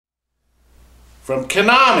from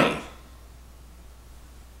Konami.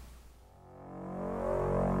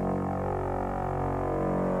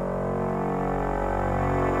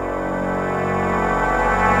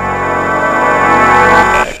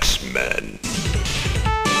 X-Men.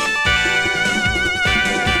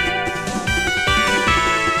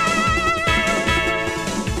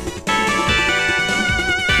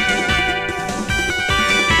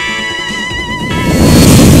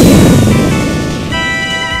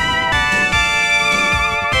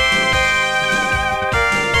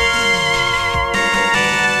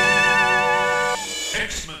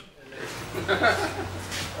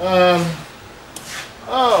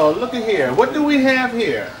 Oh, look at here. What do we have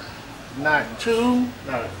here? Not 2,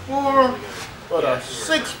 not 4, but a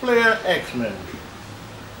 6-player X-Men.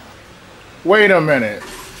 Wait a minute.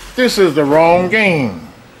 This is the wrong game.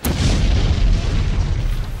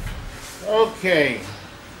 Okay.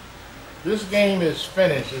 This game is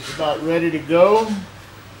finished. It's about ready to go.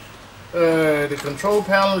 The control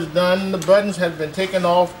panel is done. The buttons have been taken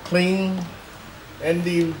off clean. And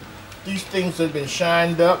these things have been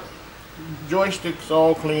shined up. Joysticks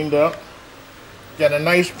all cleaned up. Got a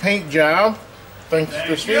nice paint job. Thanks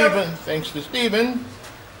to Steven.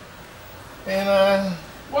 And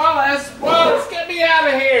Wallace, get me out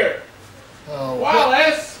of here!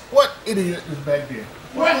 Wallace! What idiot is back there?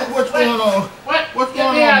 What's going on? What's Get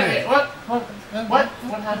going me on out of here? here! What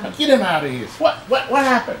happened? Get him out of here. What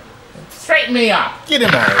happened? Straighten me up! Get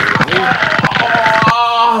him out of here.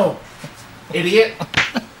 Oh! Idiot!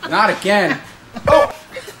 Not again. Oh!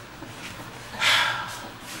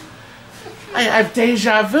 I have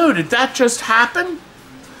deja vu. Did that just happen?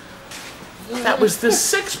 That was the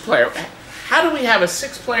 6-player. How do we have a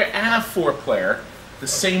 6-player and a 4-player the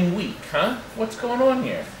same week, huh? What's going on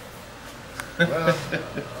here?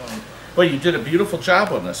 Well, you did a beautiful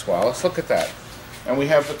job on this, Wallace. Look at that. And we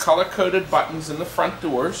have the color-coded buttons in the front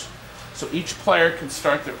doors, so each player can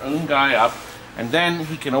start their own guy up, and then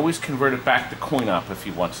he can always convert it back to coin op if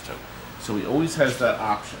he wants to. So he always has that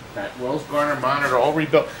option. That Wells Garner monitor all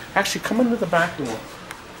rebuilt. Actually, come into the back door.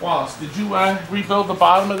 Wallace, did you rebuild the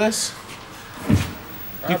bottom of this?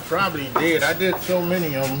 I probably did. I did so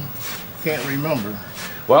many of them, can't remember.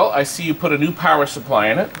 Well, I see you put a new power supply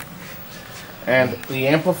in it. And the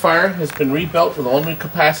amplifier has been rebuilt with all new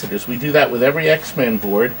capacitors. We do that with every X-Men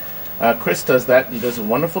board. Chris does that, and he does a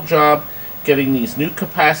wonderful job getting these new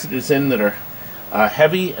capacitors in that are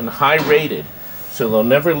heavy and high rated, so they'll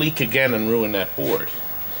never leak again and ruin that board.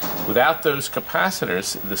 Without those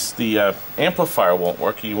capacitors, the amplifier won't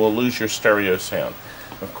work, and you will lose your stereo sound.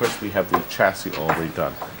 Of course, we have the chassis all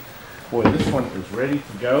redone. Boy, this one is ready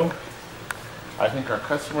to go. I think our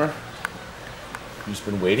customer, who's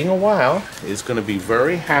been waiting a while, is going to be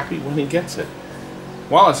very happy when he gets it.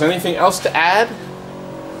 Wallace, anything else to add?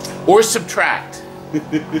 Or subtract?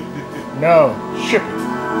 No, ship it.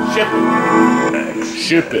 Ship it.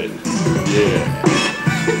 Ship it.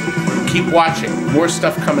 Yeah. Keep watching. More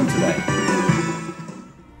stuff coming today.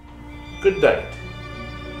 Good night.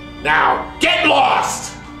 Now, get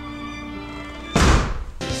lost!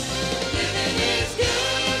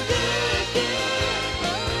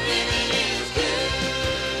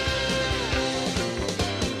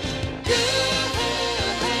 Good.